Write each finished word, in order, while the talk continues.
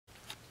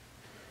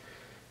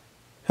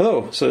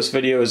Hello, so this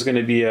video is going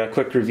to be a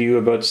quick review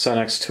about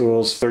Sunex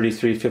Tools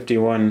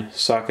 3351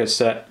 socket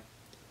set.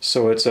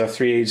 So it's a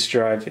 3/8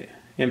 drive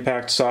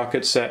impact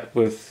socket set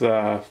with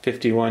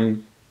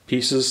 51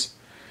 pieces,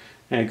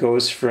 and it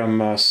goes from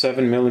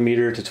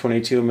 7mm to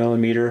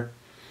 22mm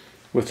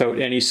without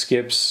any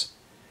skips,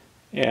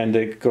 and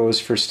it goes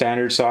for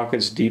standard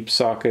sockets, deep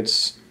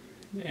sockets,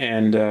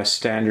 and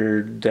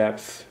standard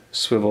depth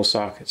swivel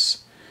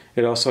sockets.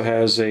 It also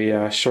has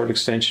a short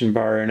extension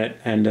bar in it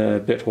and a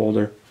bit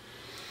holder.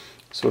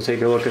 So we'll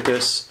take a look at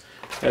this.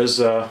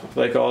 As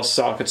like all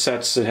socket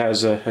sets, it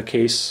has a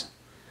case,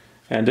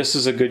 and this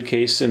is a good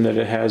case in that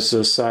it has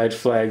side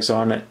flags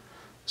on it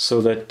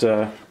so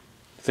that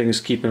things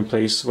keep in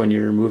place when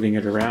you're moving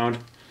it around.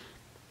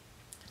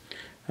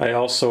 I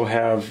also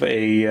have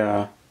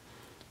a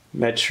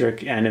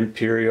metric and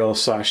imperial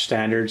 /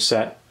 standard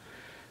set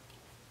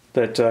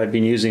that I've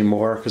been using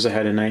more because I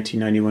had a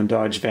 1991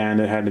 Dodge van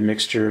that had a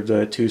mixture of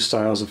the two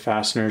styles of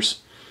fasteners.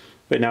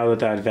 But now that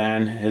that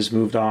van has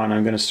moved on,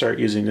 I'm going to start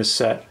using this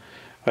set.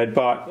 I'd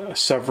bought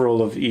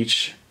several of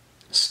each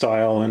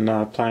style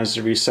and plans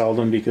to resell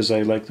them because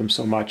I like them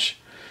so much.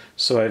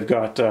 So I've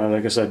got,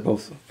 like I said,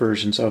 both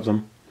versions of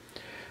them.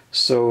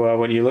 So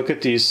when you look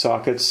at these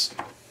sockets,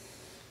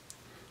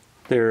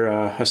 they're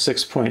a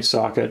 6-point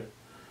socket.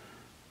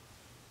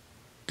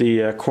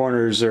 The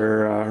corners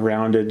are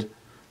rounded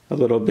a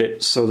little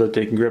bit so that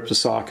they can grip the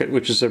socket,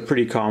 which is a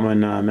pretty common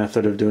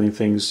method of doing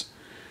things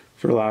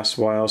for the last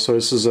while. So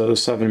this is a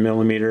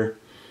 7mm.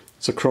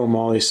 It's a chrome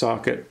moly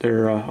socket.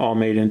 They're all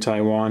made in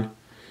Taiwan,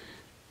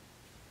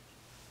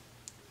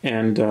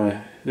 and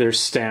they're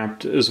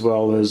stamped as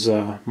well as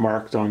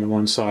marked on the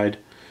one side.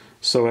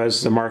 So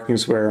as the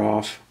markings wear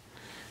off,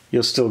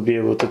 you'll still be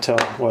able to tell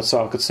what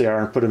sockets they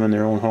are and put them in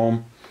their own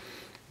home.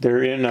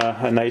 They're in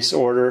a nice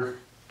order.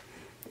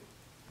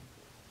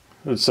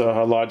 It's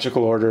a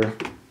logical order,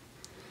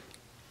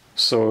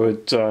 so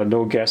it's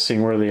no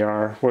guessing where they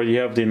are. Well, you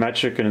have the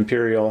metric and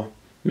imperial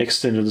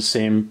mixed into the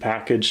same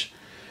package.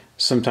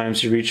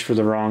 Sometimes you reach for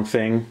the wrong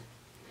thing,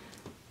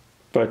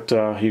 but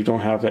you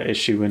don't have that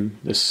issue in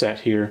this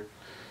set here.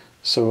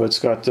 So it's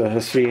got a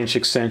 3-inch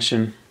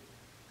extension,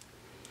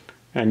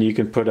 and you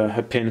can put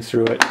a pin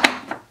through it.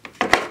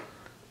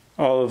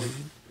 All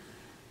of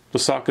the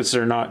sockets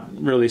are not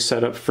really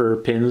set up for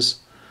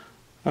pins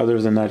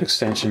other than that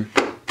extension.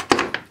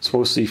 It's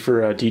mostly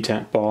for a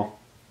detent ball.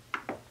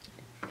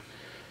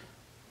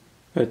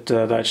 But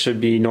that should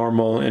be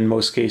normal in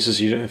most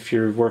cases. If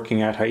you're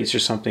working at heights or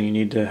something, you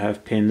need to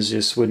have pins.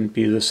 This wouldn't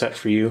be the set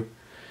for you.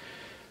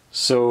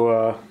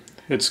 So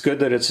it's good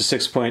that it's a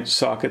 6-point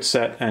socket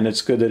set, and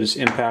it's good that it's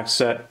impact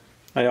set.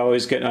 I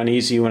always get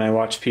uneasy when I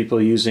watch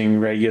people using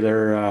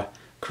regular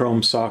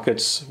chrome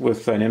sockets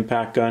with an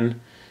impact gun,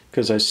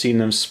 because I've seen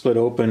them split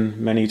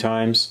open many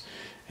times.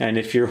 And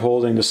if you're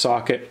holding the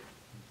socket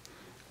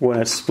when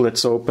it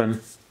splits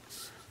open,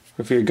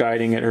 if you're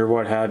guiding it or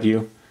what have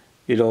you,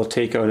 it'll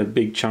take out a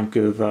big chunk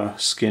of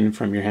skin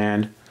from your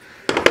hand,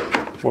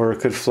 or it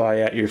could fly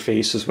at your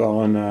face as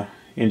well and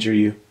injure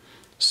you.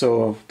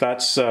 So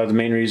that's the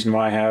main reason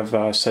why I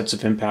have sets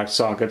of impact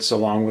sockets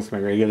along with my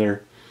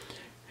regular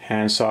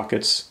hand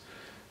sockets.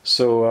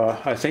 So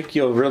I think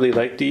you'll really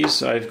like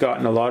these. I've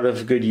gotten a lot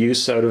of good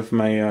use out of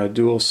my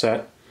dual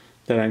set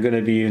that I'm going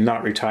to be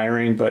not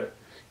retiring, but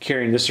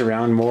carrying this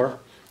around more,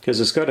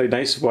 because it's got a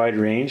nice wide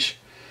range.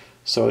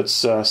 So it's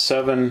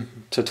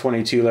 7 to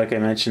 22, like I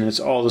mentioned. It's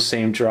all the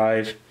same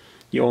drive.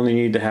 You only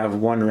need to have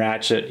one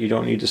ratchet. You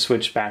don't need to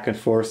switch back and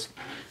forth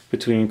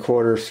between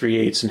 1/4,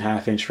 3/8, and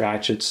 1/2-inch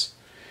ratchets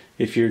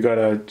if you're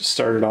going to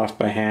start it off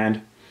by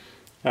hand.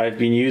 I've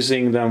been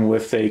using them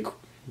with a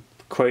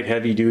quite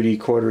heavy-duty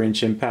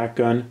 1/4-inch impact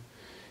gun,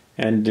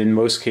 and in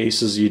most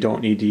cases you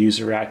don't need to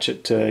use a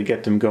ratchet to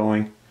get them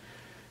going.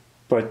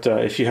 But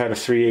if you had a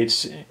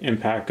 3/8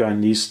 impact gun,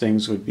 these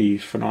things would be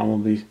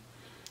phenomenally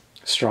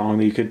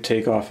strong. You could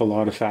take off a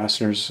lot of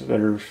fasteners that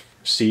are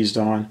seized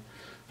on.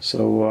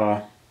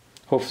 So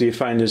hopefully you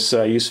find this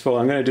useful.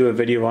 I'm going to do a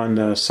video on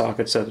the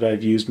socket set that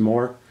I've used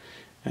more,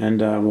 and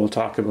we'll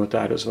talk about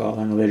that as well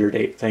on a later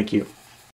date. Thank you.